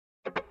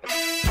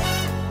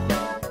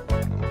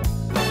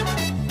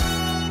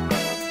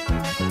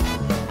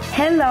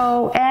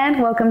Hello and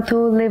welcome to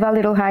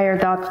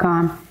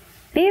livealittlehigher.com.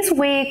 This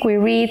week we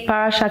read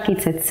Parasha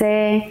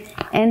Seitzei,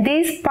 and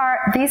this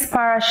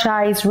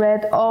parasha is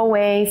read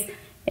always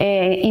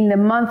in the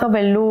month of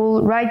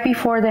Elul, right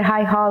before the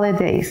high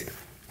holidays.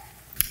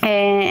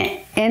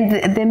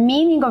 And the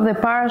meaning of the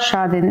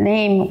parasha, the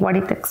name, what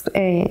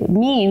it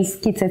means,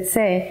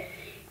 Seitzei,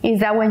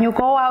 is that when you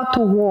go out to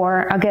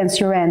war against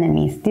your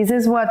enemies. This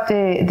is what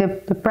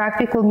the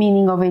practical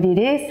meaning of it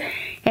is.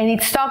 And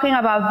it's talking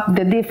about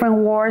the different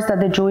wars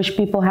that the Jewish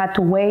people had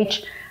to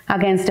wage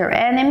against their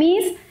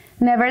enemies.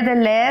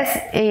 Nevertheless,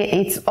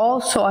 it's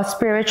also a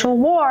spiritual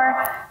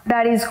war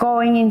that is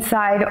going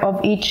inside of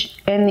each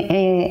and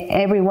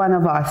every one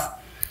of us.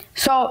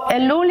 So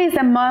Elul is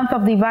a month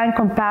of divine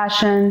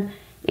compassion.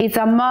 It's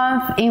a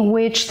month in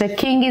which the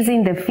king is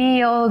in the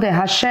field, the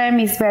Hashem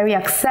is very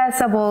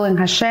accessible, and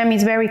Hashem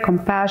is very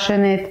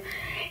compassionate.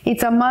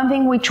 It's a month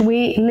in which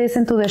we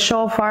listen to the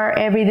shofar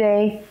every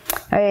day,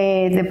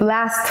 the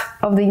blast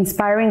of the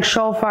inspiring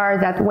shofar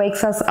that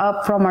wakes us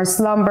up from our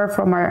slumber,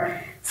 from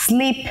our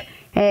sleep.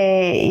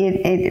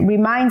 It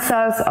reminds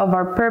us of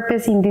our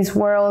purpose in this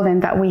world and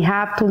that we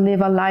have to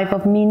live a life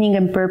of meaning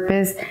and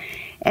purpose.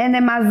 And the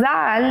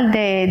Mazal,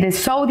 the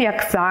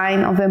zodiac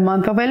sign of the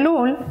month of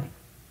Elul,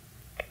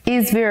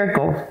 is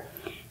Virgo,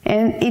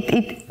 and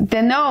it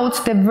denotes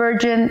the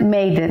virgin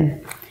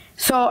maiden.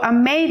 So a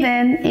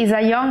maiden is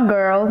a young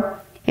girl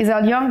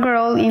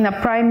in a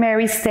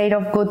primary state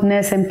of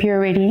goodness and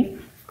purity,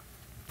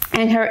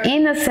 and her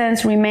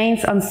innocence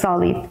remains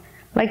unsullied,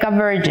 like a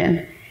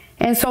virgin.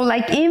 And so,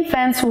 like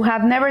infants who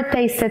have never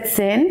tasted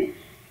sin,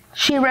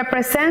 she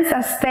represents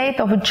a state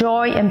of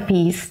joy and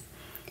peace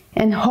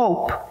and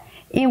hope,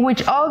 in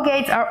which all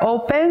gates are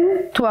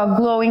open to a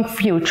glowing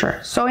future.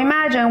 So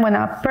imagine when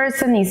a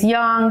person is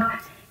young,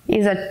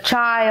 is a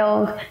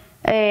child,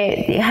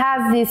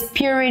 has this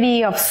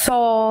purity of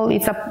soul,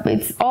 it's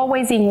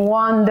always in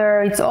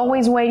wonder, it's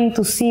always waiting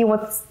to see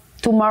what's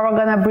tomorrow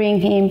gonna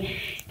bring him.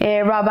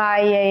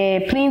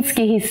 Rabbi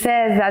Plinsky, he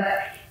says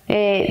that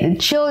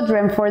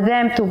children, for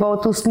them to go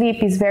to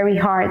sleep is very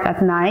hard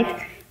at night,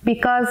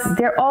 because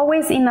they're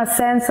always in a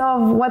sense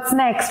of what's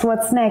next,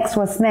 what's next,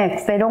 what's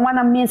next. They don't want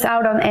to miss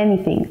out on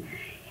anything.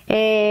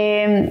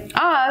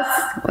 Us,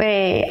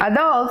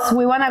 adults,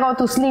 we want to go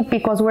to sleep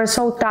because we're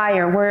so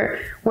tired.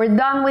 We're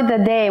done with the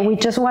day. We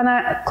just want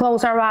to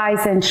close our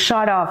eyes and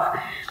shut off.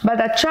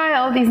 But a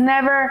child is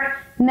never,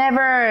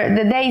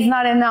 the day is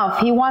not enough.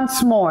 He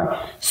wants more.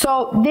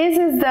 So this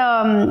is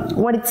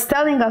what it's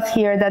telling us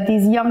here, that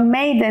this young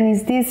maiden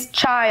is this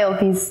child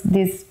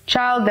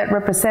that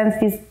represents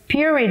this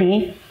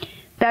purity,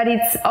 that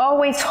it's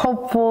always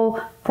hopeful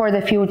for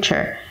the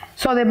future.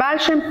 So the Baal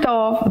Shem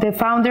Tov, the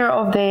founder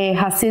of the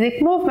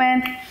Hasidic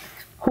movement,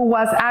 who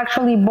was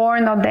actually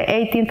born on the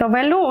 18th of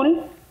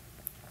Elul,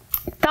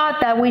 thought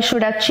that we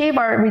should achieve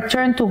our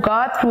return to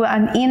God through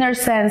an inner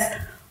sense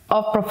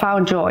of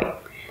profound joy.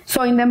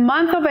 So in the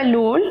month of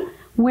Elul,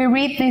 we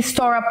read this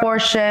Torah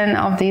portion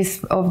of this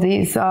book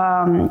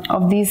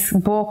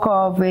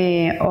of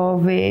the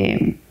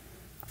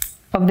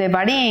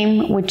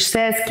Devarim, which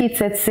says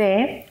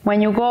Seitzei,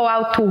 when you go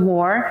out to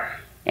war.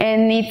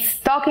 And it's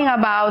talking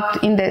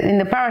about in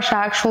the parasha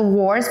actual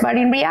wars, but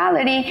in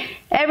reality,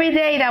 every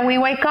day that we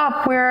wake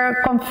up,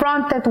 we're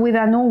confronted with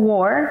a new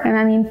war, and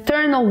an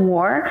internal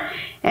war,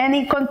 and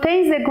it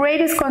contains the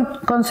greatest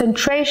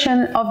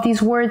concentration of this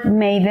word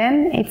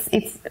maiden. It's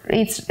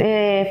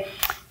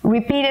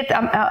repeated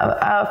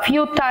a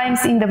few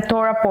times in the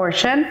Torah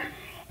portion,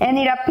 and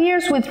it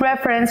appears with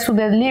reference to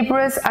the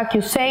deliberate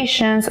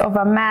accusations of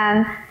a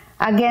man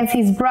against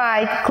his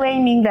bride,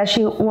 claiming that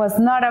she was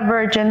not a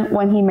virgin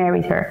when he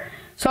married her.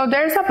 So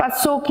there's a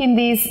pasuk in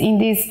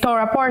this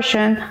Torah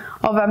portion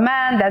of a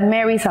man that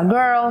marries a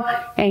girl,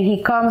 and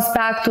he comes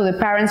back to the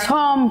parents'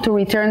 home to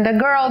return the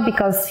girl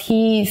because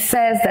he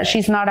says that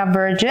she's not a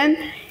virgin,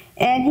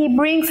 and he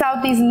brings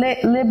out this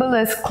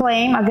libelous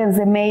claim against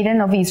the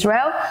maiden of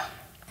Israel,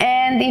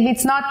 and if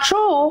it's not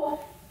true,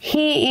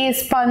 he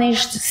is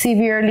punished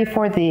severely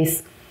for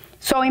this.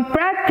 So in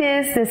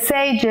practice, the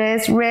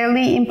sages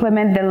rarely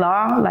implement the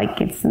law,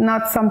 like it's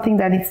not something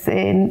that is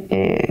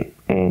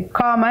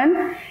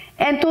common.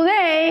 And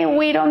today,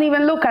 we don't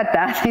even look at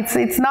that.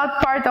 It's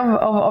not part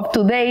of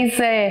today's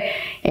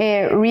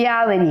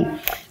reality.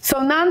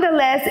 So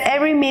nonetheless,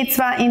 every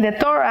mitzvah in the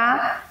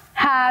Torah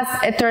has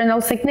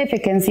eternal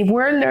significance. If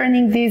we're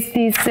learning this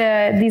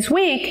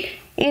week,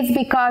 it's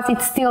because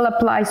it still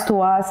applies to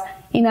us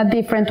in a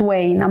different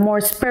way, in a more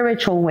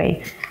spiritual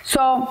way.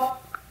 So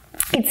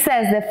it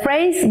says the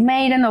phrase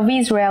 "Maiden of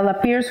Israel"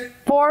 appears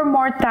 4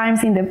 more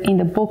times in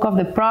the book of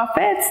the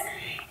prophets,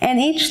 and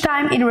each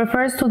time it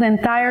refers to the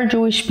entire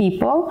Jewish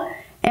people.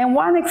 And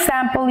one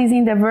example is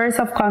in the verse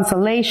of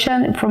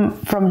consolation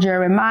from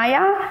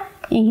Jeremiah.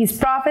 In his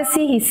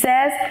prophecy, he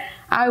says,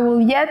 "I will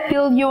yet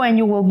build you, and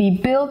you will be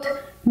built,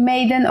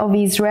 maiden of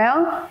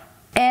Israel."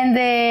 And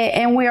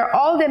we are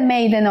all the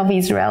maiden of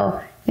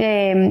Israel.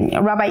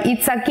 Rabbi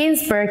Yitzhak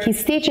Ginsburg,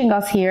 he's teaching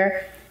us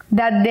here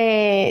that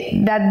the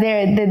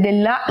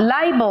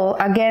libel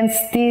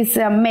against this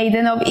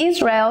maiden of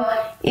Israel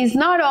is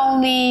not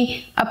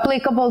only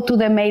applicable to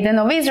the maiden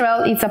of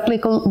Israel, it's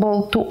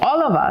applicable to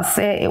all of us.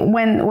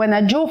 When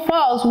a Jew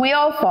falls, we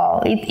all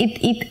fall.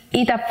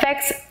 It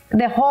affects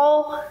the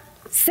whole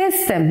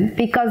system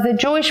because the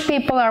Jewish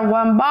people are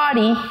one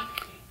body.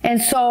 And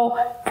so,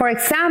 for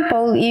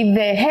example, if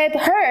the head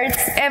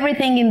hurts,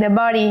 everything in the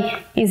body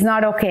is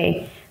not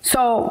okay.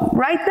 So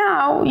right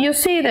now, you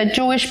see that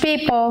Jewish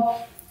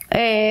people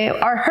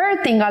are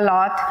hurting a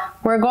lot.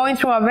 We're going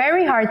through a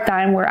very hard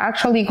time. We're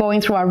actually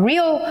going through a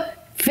real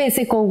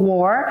physical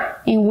war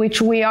in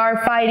which we are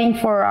fighting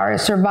for our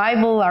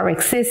survival, our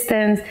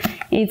existence.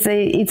 It's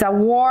a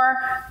war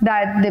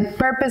that the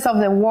purpose of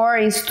the war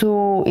is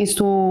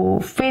to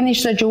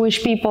finish the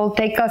Jewish people,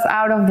 take us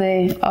out of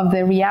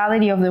the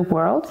reality of the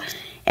world.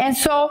 And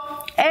so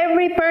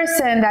every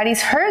person that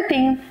is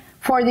hurting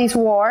for this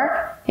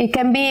war, it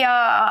can be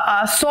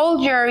a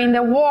soldier in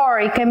the war,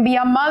 it can be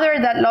a mother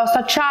that lost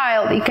a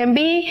child, it can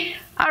be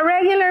a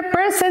regular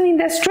person in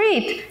the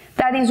street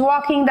that is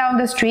walking down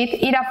the street.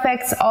 It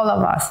affects all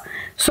of us.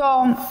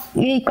 So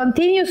he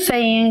continues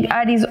saying,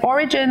 at its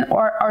origin,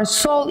 our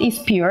soul is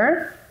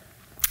pure.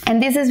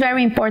 And this is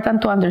very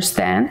important to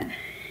understand.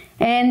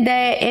 And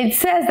it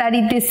says that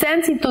it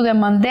descends into the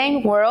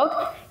mundane world.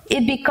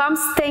 It becomes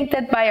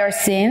tainted by our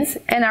sins,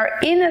 and our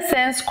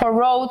innocence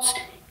corrodes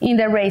in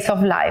the race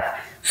of life.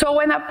 So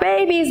when a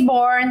baby is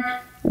born,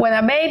 when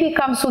a baby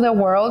comes to the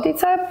world,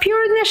 it's a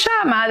pure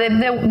neshama.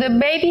 The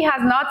baby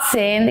has not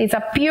sinned. It's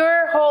a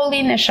pure,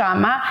 holy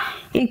neshama.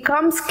 It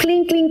comes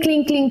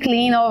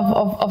clean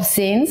of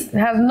sins. It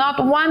has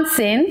not one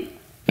sin.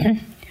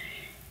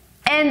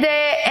 And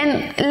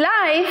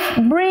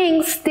life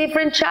brings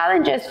different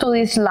challenges to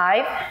this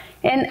life.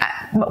 And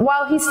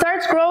while he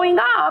starts growing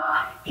up,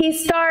 he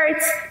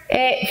starts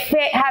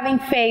having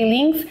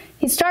failings.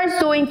 He starts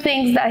doing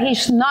things that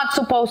he's not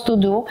supposed to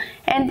do.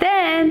 And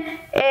then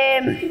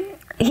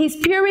his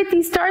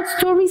purity starts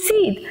to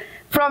recede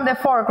from the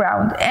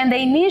foreground. And the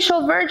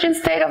initial virgin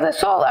state of the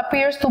soul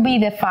appears to be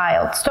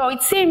defiled. So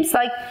it seems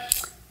like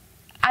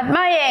at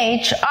my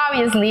age,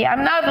 obviously,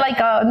 I'm not like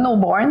a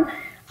newborn.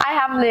 I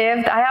have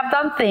lived, I have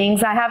done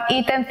things, I have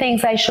eaten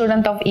things I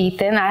shouldn't have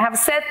eaten, I have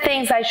said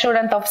things I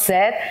shouldn't have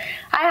said,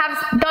 I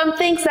have done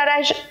things that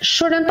I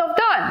shouldn't have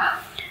done.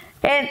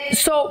 And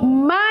so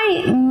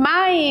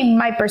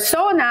my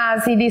persona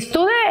as it is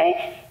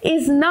today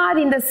is not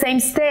in the same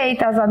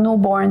state as a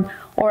newborn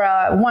or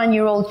a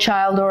 1-year-old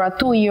child or a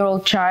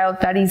 2-year-old child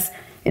that is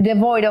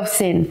devoid of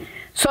sin.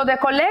 So the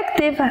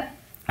collective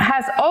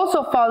has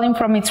also fallen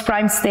from its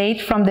prime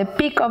state from the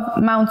peak of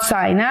Mount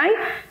Sinai,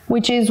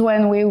 which is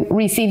when we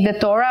received the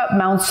Torah.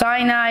 Mount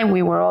Sinai,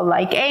 we were all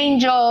like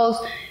angels.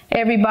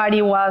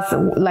 Everybody was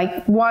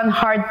like one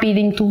heart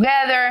beating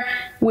together.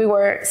 We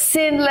were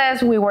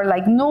sinless. We were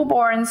like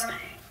newborns.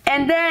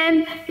 And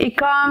then they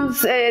come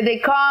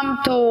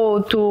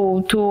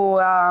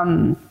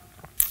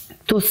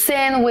to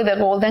sin with the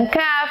golden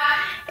calf,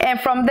 and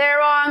from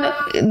there on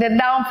the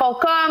downfall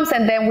comes,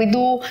 and then we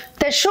do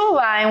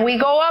teshuvah, and we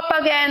go up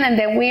again, and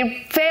then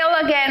we fail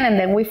again, and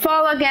then we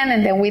fall again,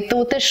 and then we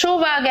do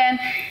teshuvah again,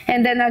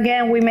 and then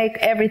again we make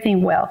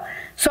everything well.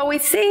 So we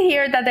see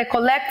here that the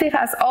collective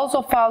has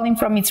also fallen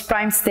from its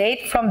prime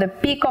state, from the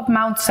peak of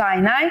Mount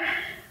Sinai,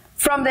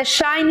 from the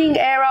shining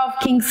era of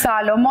King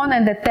Solomon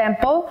and the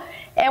temple,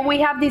 and we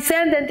have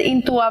descended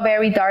into a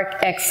very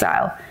dark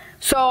exile.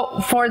 So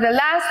for the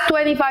last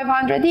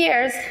 2,500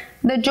 years,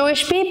 the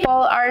Jewish people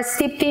are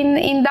steeped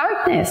in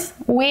darkness.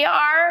 We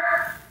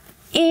are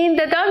in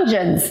the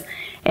dungeons.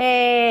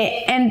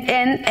 And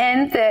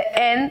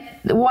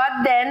what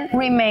then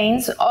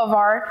remains of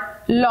our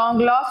long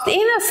lost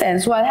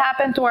innocence? What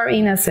happened to our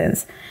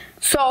innocence?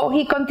 So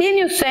he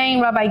continues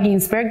saying, Rabbi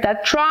Ginsburg,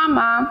 that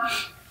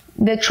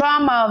the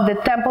trauma of the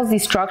temple's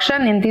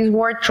destruction, and this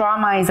word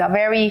trauma is a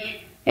very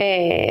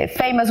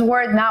famous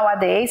word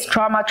nowadays,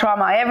 trauma,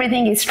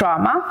 everything is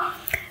trauma.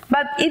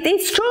 But it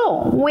is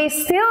true. We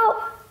still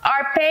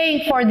are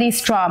paying for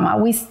this trauma.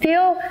 We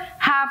still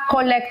have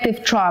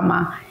collective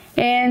trauma.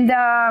 And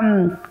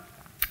the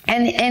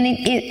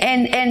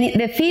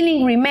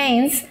feeling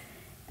remains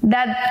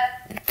that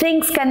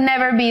things can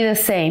never be the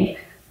same.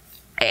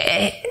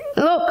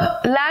 Look,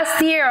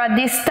 last year at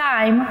this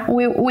time,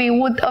 we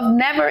would have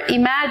never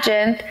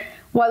imagined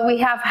what we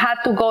have had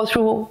to go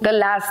through the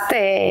last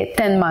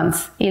 10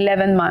 months,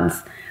 11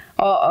 months.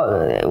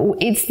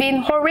 It's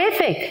been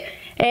horrific.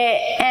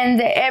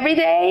 And every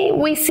day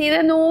we see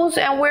the news,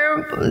 and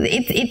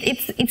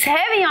it's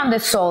heavy on the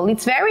soul.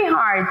 It's very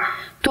hard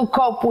to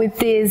cope with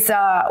this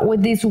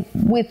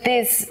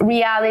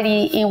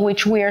reality in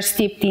which we are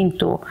steeped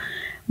into.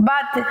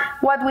 But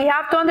what we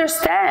have to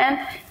understand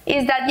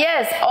is that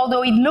yes,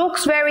 although it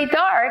looks very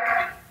dark,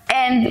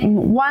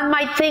 and one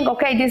might think,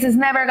 okay, this is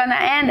never going to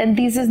end, and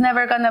this is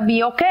never going to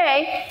be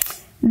okay.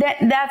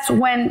 That's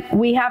when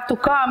we have to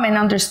come and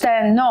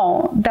understand,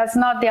 no, that's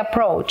not the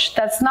approach.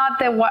 That's not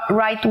the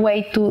right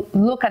way to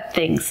look at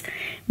things.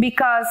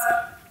 Because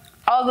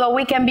although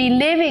we can be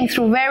living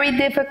through very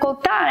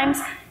difficult times,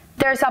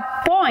 there's a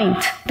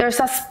point, there's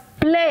a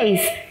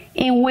place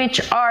in which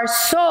our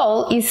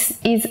soul is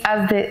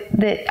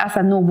as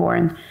a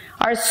newborn.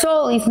 Our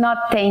soul is not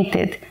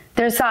tainted.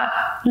 There's a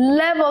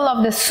level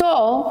of the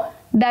soul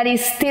that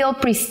is still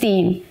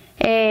pristine.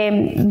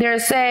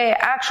 There's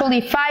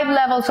actually 5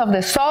 levels of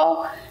the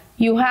soul.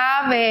 You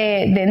have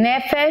the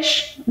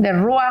nefesh, the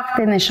ruach,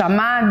 the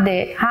neshama,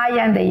 the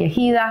haya, and the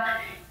yehida.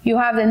 You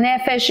have the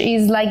nefesh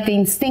is like the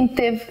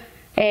instinctive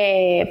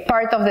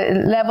part of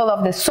the level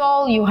of the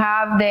soul. You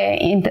have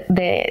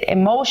the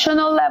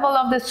emotional level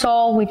of the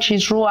soul, which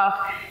is ruach.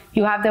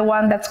 You have the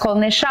one that's called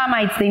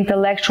neshama, it's the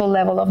intellectual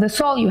level of the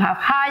soul. You have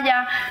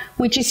haya,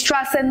 which is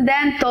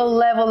transcendental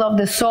level of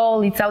the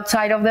soul, it's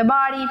outside of the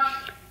body.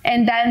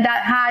 And then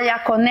that haya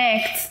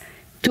connects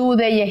to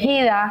the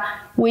yehida,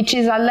 which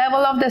is a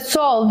level of the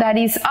soul that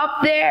is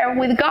up there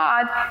with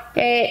God.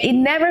 It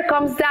never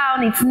comes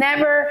down, it's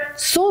never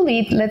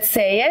sullied, let's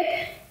say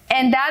it.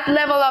 And that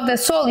level of the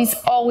soul is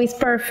always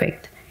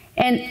perfect.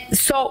 And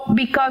so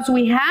because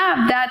we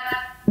have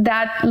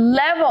that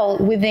level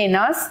within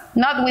us,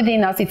 not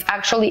within us, it's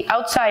actually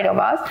outside of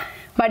us,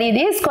 but it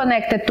is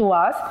connected to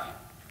us,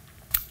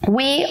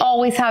 we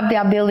always have the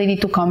ability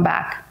to come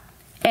back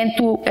and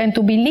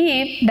to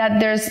believe that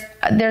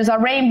there's a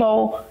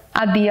rainbow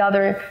at the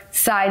other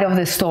side of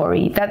the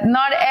story, that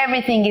not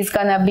everything is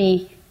gonna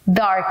be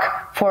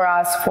dark for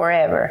us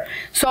forever.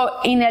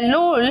 So in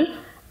Elul,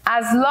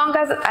 as long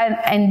as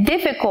and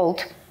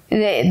difficult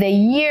the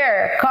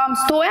year comes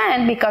to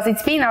end, because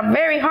it's been a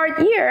very hard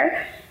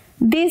year,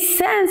 this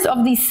sense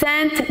of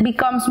descent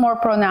becomes more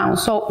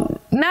pronounced.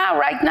 So now,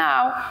 right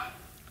now,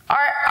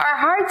 our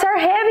hearts are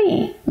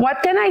heavy.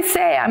 What can I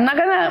say? I'm not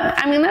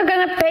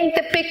gonna paint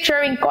the picture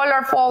in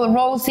colorful,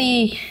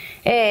 rosy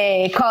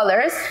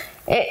colors.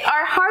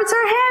 Our hearts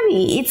are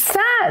heavy. It's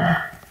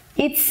sad.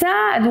 It's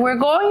sad. We're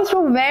going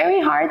through very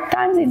hard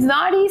times. It's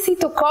not easy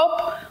to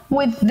cope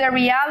with the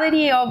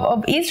reality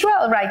of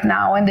Israel right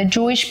now and the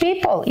Jewish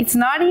people. It's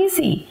not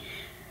easy.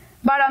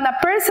 But on a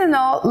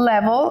personal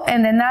level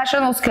and the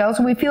national scales,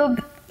 we feel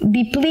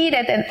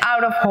depleted and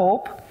out of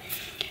hope.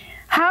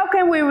 How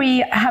can we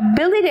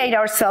rehabilitate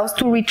ourselves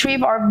to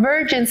retrieve our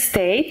virgin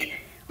state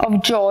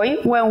of joy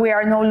when we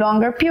are no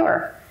longer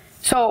pure?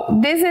 So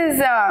this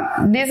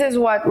is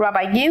what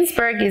Rabbi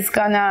Ginsburg is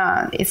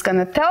gonna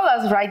tell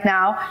us right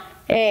now,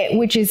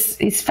 which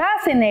is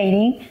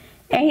fascinating.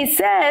 And he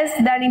says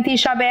that in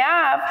Tisha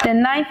B'Av, the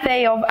 9th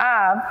day of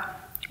Av,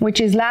 which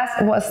was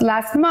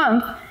last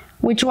month,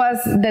 which was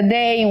the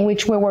day in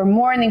which we were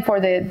mourning for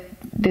the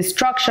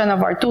destruction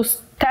of our 2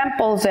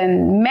 temples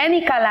and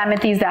many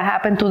calamities that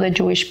happened to the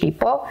Jewish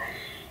people,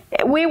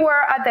 we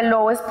were at the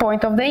lowest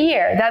point of the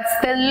year. That's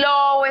the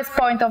lowest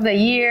point of the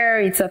year.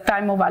 It's a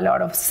time of a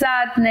lot of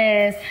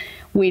sadness.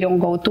 We don't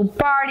go to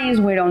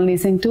parties. We don't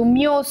listen to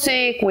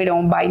music. We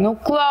don't buy new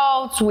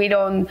clothes.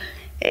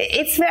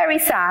 It's very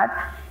sad.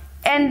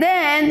 And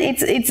then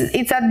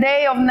it's a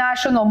day of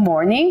national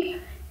mourning.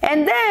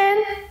 And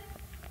then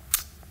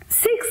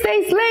 6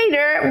 days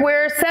later,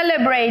 we're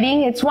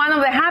celebrating. It's one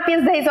of the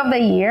happiest days of the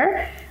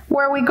year,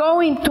 where we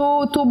go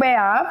into Tu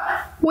B'Av,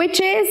 which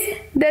is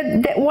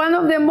one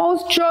of the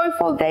most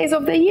joyful days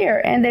of the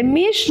year. And the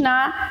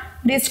Mishnah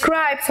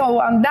describes how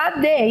on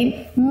that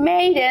day,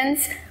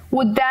 maidens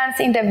would dance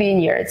in the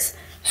vineyards.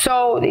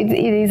 So it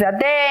is a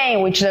day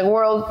in which the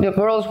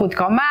girls would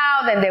come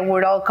out, and they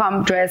would all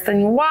come dressed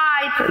in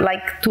white,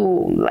 like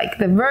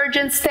the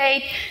virgin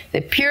state,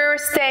 the pure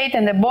state,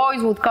 and the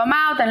boys would come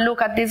out and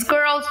look at these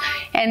girls,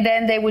 and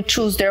then they would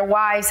choose their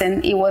wives,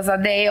 and it was a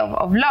day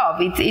of love.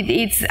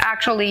 It's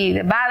actually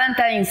the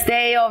Valentine's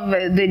Day of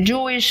the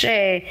Jewish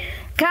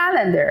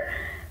calendar.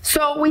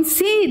 So we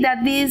see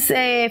that this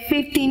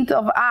 15th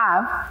of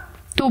Av,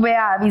 Tu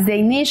B'Av, is the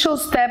initial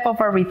step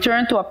of a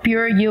return to a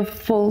pure,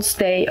 youthful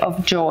state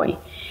of joy.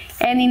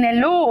 And in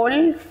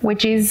Elul,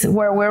 which is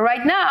where we're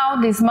right now,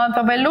 this month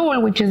of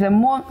Elul, which is a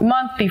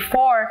month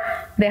before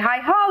the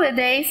high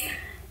holidays,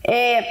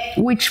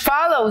 which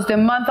follows the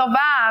month of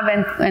Av,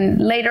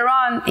 and later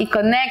on it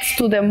connects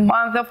to the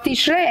month of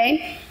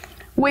Tishrei,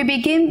 we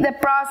begin the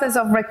process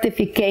of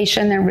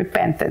rectification and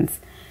repentance.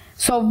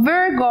 So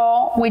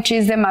Virgo, which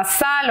is the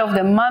Masal of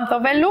the month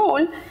of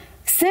Elul,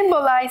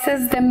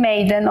 symbolizes the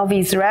maiden of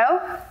Israel,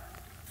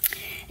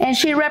 and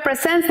she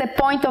represents the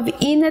point of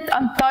innate,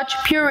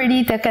 untouched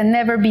purity that can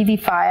never be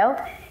defiled.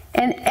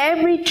 And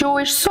every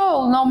Jewish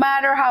soul, no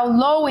matter how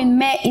low it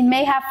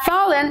may have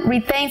fallen,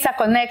 retains a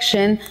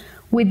connection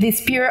with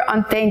this pure,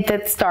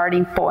 untainted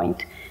starting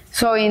point.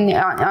 So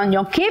on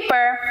Yom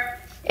Kippur,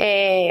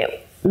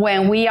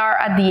 when we are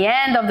at the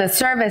end of the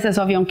services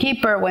of Yom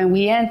Kippur, when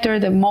we enter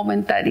the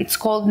moment that it's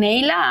called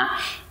Neilah,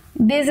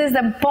 this is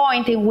the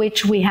point in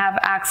which we have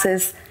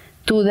access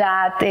to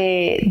that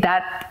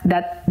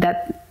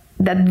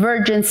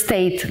virgin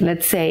state,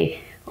 let's say,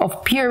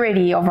 of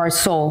purity of our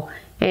soul.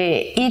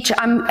 Each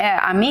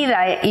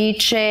Amida,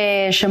 each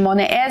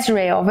Shemone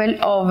Esrei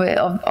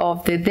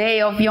of the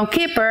day of Yom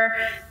Kippur,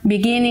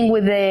 beginning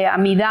with the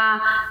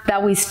Amida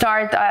that we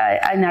start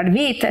in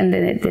Arvit, and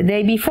the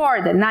day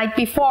before, the night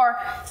before,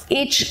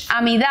 each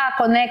Amida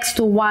connects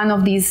to one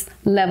of these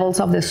levels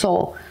of the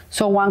soul.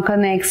 So one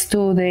connects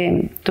to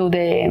the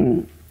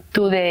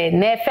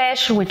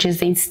Nefesh, which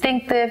is the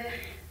instinctive.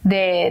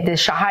 The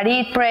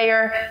Shaharit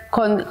prayer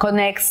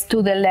connects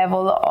to the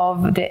level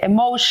of the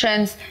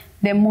emotions.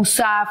 The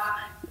Musaf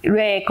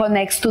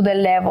connects to the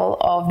level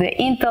of the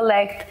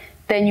intellect.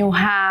 Then you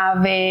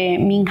have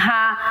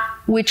Minha,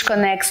 which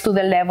connects to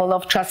the level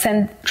of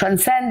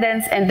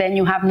transcendence. And then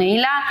you have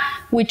Neila,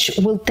 which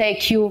will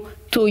take you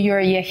to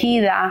your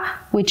Yehida,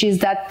 which is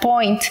that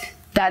point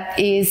that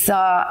is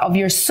of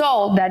your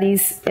soul that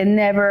is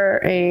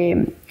never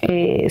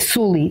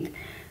sullied.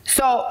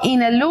 So in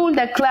Elul,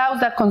 the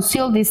clouds that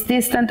conceal this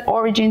distant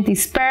origin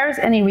disperse,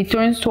 and it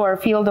returns to our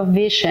field of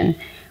vision.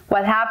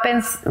 What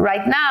happens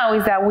right now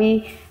is that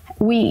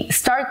we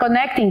start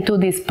connecting to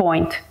this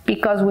point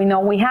because we know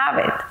we have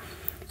it.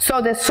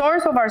 So the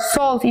source of our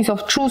souls is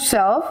of true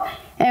self,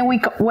 and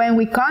when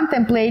we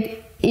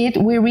contemplate it,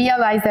 we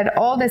realize that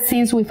all the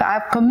sins we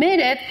have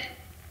committed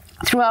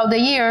throughout the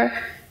year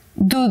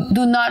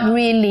do not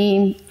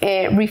really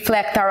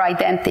reflect our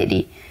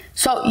identity.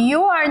 So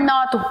you are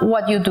not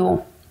what you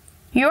do.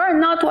 You are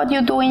not what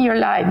you do in your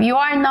life. You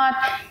are not,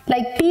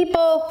 like,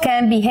 people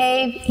can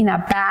behave in a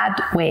bad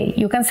way.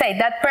 You can say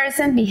that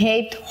person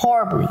behaved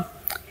horribly.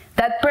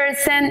 That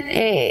person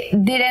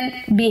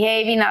didn't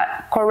behave in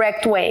a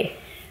correct way.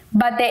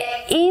 But the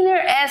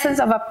inner essence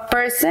of a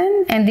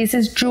person, and this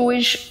is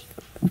Jewish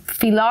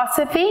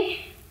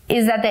philosophy,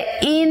 is that the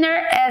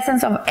inner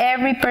essence of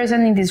every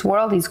person in this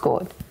world is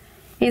good.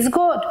 It's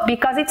good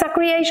because it's a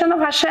creation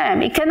of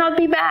Hashem. It cannot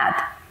be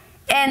bad.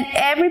 And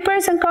every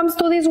person comes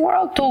to this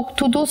world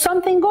to do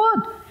something good.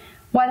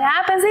 What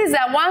happens is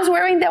that once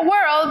we're in the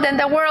world, then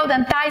the world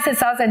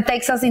entices us and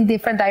takes us in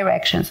different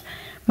directions.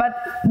 But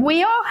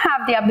we all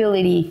have the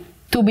ability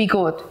to be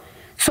good.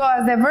 So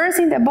as the verse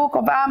in the book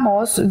of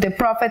Amos, the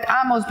prophet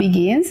Amos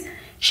begins,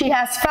 "She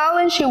has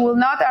fallen, she will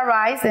not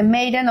arise, the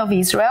maiden of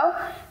Israel."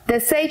 The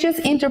sages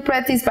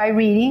interpret this by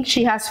reading,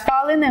 "She has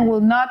fallen and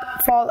will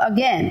not fall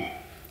again.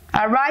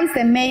 Arise,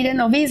 the maiden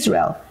of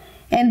Israel."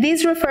 And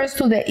this refers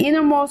to the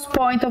innermost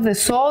point of the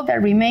soul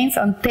that remains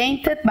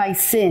untainted by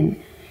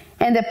sin,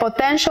 and the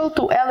potential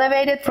to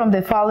elevate it from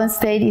the fallen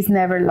state is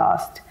never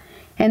lost.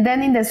 And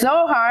then in the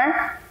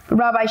Zohar,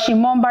 Rabbi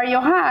Shimon Bar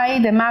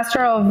Yochai, the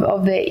master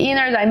of the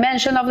inner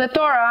dimension of the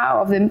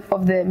Torah,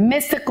 of the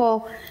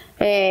mystical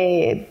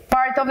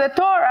part of the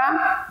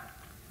Torah,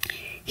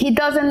 he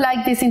doesn't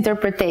like this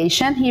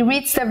interpretation. He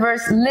reads the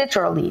verse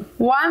literally.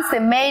 Once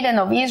the maiden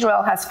of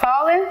Israel has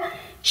fallen,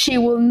 she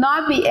will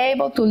not be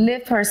able to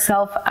lift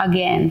herself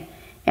again.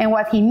 And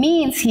what he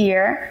means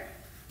here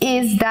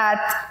is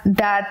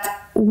that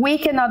we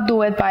cannot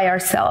do it by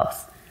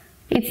ourselves.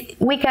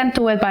 We can't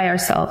do it by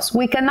ourselves.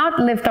 We cannot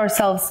lift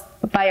ourselves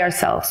by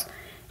ourselves.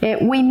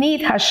 We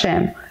need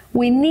Hashem.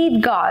 We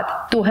need God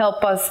to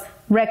help us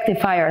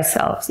rectify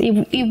ourselves.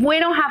 If we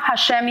don't have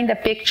Hashem in the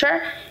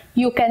picture,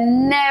 you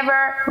can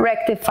never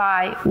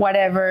rectify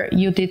whatever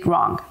you did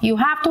wrong. You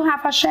have to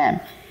have Hashem.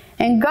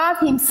 And God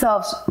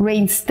himself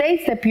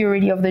reinstates the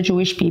purity of the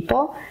Jewish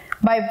people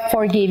by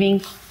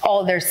forgiving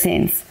all their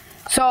sins.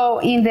 So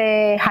in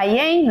the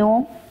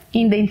Hayenu,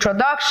 in the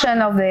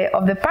introduction of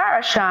the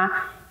parasha,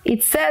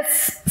 it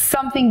says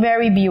something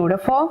very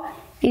beautiful.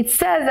 It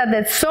says that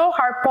the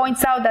Zohar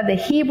points out that the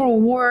Hebrew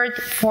word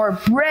for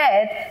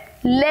bread,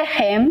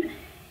 lechem,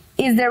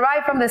 is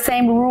derived from the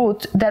same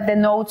root that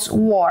denotes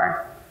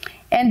war.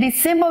 And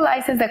this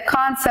symbolizes the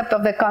concept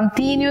of the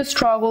continuous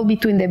struggle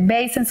between the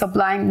base and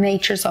sublime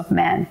natures of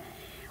man.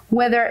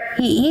 Whether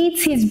he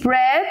eats his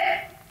bread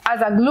as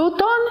a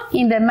glutton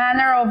in the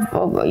manner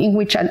in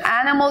which an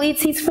animal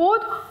eats his food,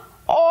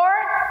 or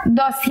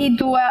does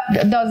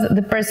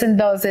the person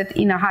does it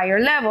in a higher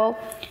level,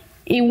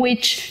 in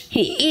which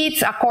he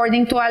eats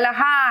according to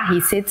halacha, he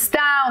sits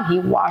down, he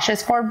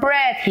washes for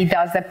bread, he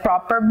does the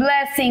proper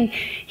blessing,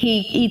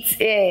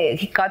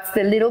 he cuts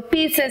the little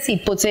pieces, he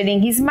puts it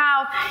in his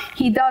mouth,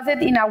 he does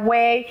it in a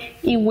way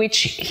in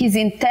which his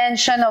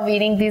intention of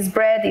eating this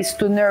bread is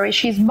to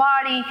nourish his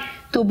body,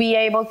 to be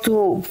able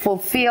to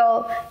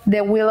fulfill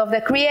the will of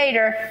the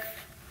Creator.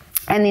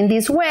 And in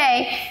this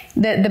way,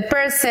 the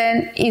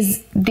person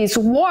is this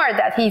war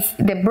that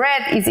the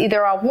bread is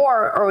either a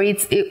war or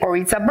it's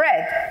a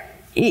bread.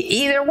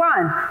 Either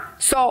one.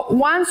 So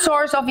one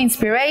source of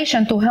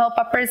inspiration to help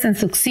a person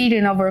succeed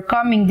in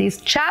overcoming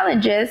these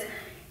challenges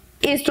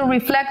is to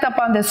reflect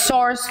upon the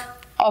source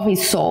of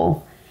his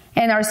soul.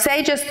 And our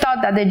sages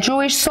taught that the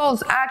Jewish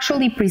souls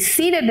actually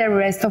preceded the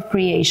rest of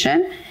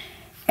creation,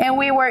 and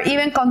we were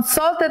even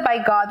consulted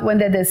by God when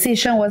the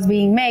decision was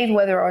being made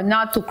whether or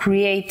not to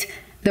create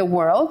the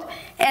world,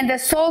 and the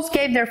souls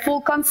gave their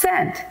full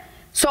consent.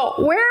 So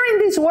we're in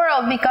this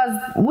world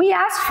because we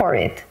asked for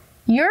it.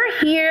 You're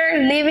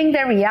here living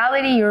the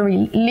reality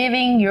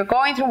you're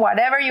going through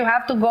whatever you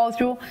have to go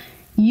through.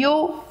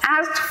 You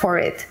asked for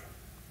it.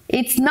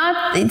 It's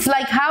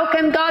like, how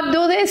can God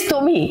do this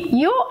to me?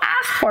 You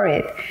asked for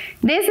it.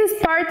 This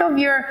is part of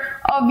your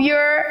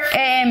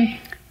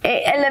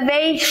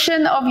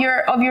elevation of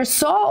your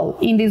soul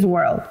in this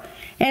world.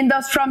 And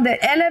thus, from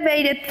the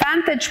elevated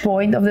vantage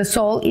point of the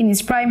soul in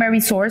its primary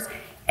source,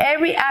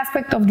 every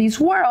aspect of this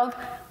world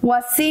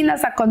was seen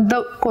as a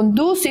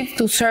conducive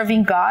to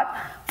serving God,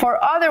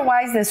 for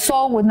otherwise the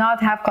soul would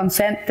not have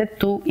consented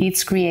to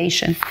its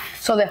creation.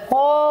 So the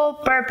whole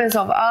purpose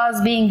of us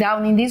being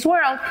down in this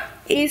world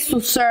is to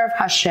serve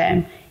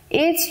Hashem.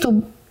 It's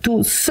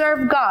to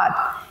serve God.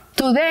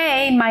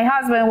 Today, my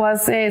husband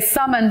was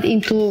summoned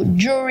into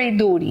jury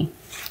duty.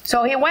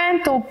 So he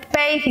went to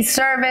pay his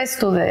service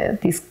to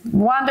this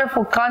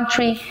wonderful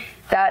country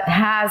that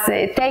has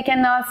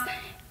taken us.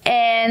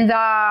 And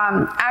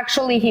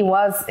actually, he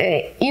was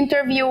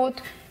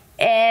interviewed,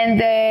 and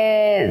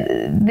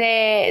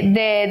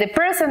the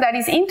person that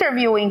is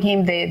interviewing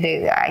him,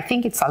 I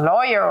think it's a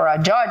lawyer or a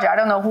judge, I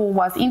don't know who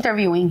was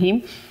interviewing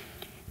him.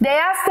 They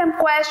asked him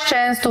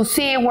questions to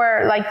see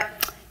where, like,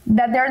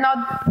 that they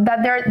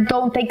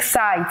don't take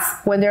sides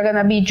when they're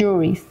gonna be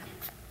juries.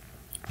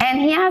 And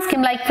he asked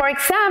him, like, for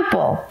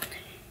example,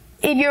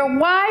 if your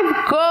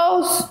wife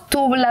goes to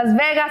Las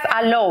Vegas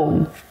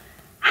alone,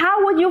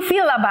 how would you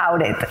feel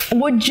about it?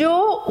 Would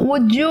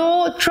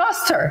you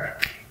trust her?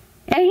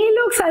 And he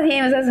looks at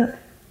him and says,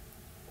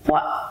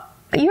 "What?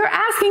 You're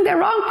asking the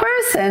wrong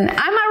person.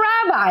 I'm a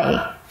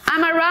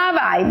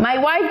rabbi. My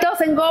wife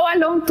doesn't go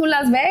alone to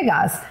Las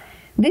Vegas.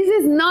 This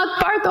is not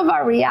part of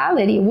our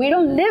reality. We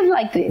don't live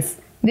like this.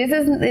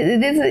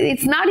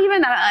 It's not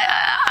even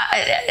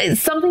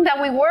something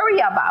that we worry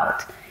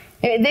about.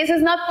 This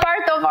is not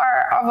part of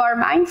our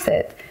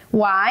mindset.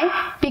 Why?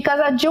 Because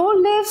a Jew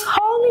lives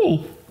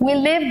holy. We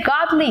live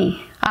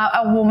godly.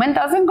 A woman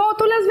doesn't go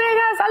to Las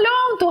Vegas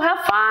alone to have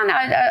fun.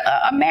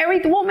 A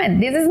married woman.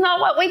 This is not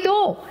what we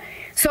do.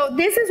 So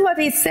this is what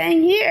he's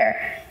saying here,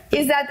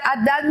 is that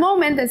at that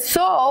moment, the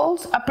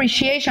soul's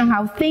appreciation,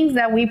 how things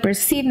that we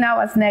perceive now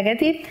as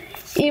negative,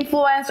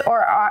 influence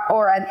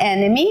or an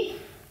enemy,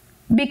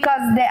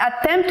 because they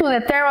attempt to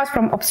deter us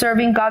from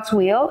observing God's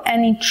will,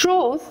 and in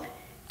truth,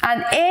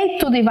 an aid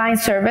to divine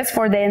service,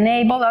 for they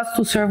enable us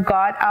to serve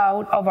God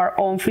out of our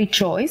own free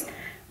choice,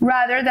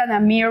 rather than a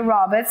mere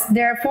robots.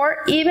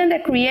 Therefore, even the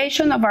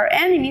creation of our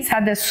enemies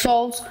had the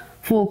soul's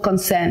full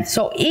consent.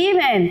 So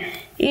even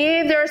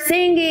if they're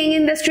singing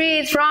in the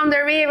streets from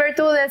the river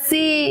to the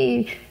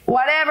sea,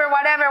 whatever,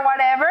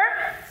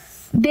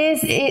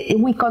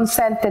 we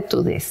consented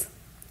to this.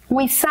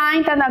 We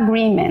signed an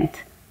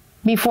agreement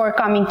before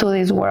coming to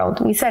this world.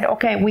 We said,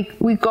 okay,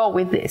 we go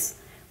with this.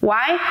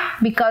 Why?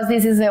 Because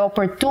this is the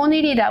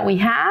opportunity that we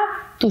have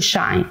to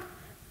shine.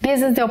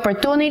 This is the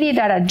opportunity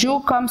that a Jew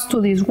comes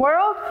to this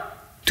world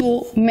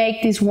to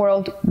make this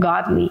world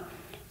godly.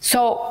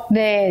 So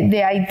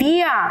the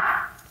idea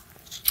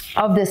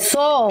of the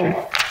soul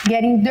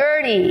getting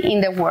dirty in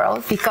the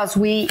world because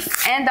we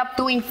end up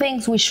doing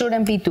things we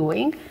shouldn't be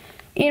doing,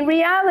 in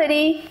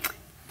reality,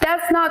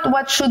 that's not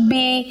what should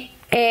be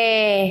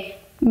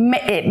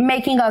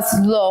making us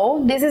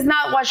low. This is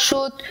not what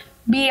should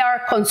be our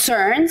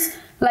concerns.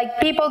 Like,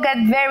 people get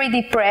very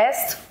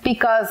depressed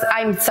because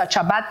I'm such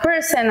a bad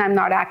person, I'm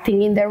not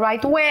acting in the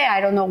right way, I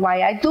don't know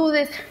why I do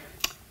this.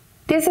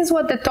 This is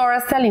what the Torah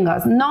is telling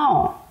us.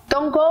 No,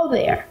 don't go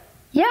there.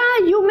 Yeah,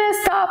 you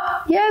messed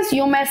up. Yes,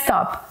 you messed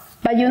up.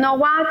 But you know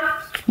what?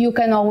 You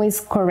can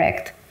always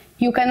correct.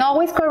 You can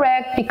always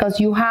correct because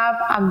you have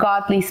a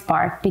godly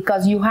spark,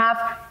 because you have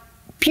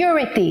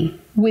purity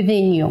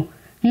within you.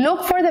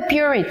 Look for the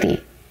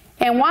purity.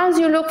 And once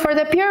you look for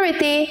the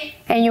purity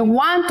and you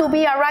want to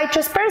be a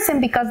righteous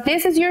person because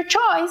this is your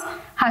choice,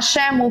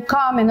 Hashem will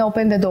come and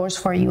open the doors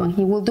for you, and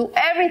He will do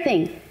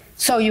everything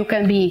so you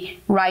can be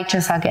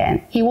righteous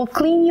again. He will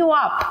clean you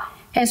up.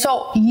 And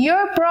so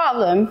your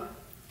problem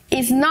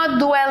is not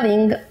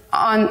dwelling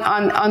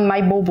on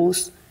my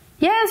boo-boos.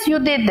 Yes, you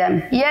did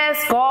them. Yes,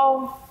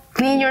 go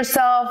clean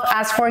yourself,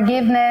 ask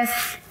forgiveness,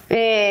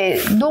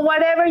 do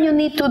whatever you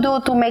need to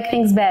do to make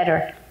things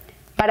better.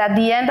 But at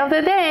the end of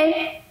the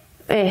day,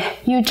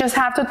 you just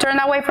have to turn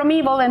away from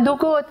evil and do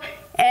good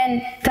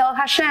and tell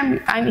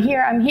Hashem, I'm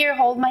here,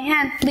 hold my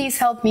hand, please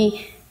help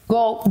me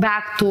go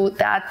back to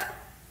that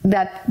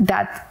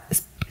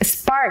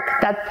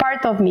spark, that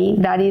part of me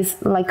that is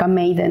like a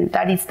maiden,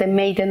 that is the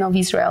maiden of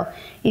Israel.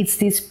 It's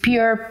this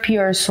pure,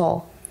 pure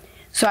soul.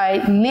 So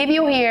I leave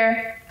you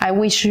here. I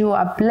wish you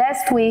a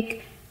blessed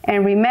week,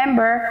 and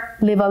remember,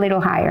 live a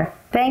little higher.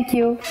 Thank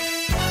you.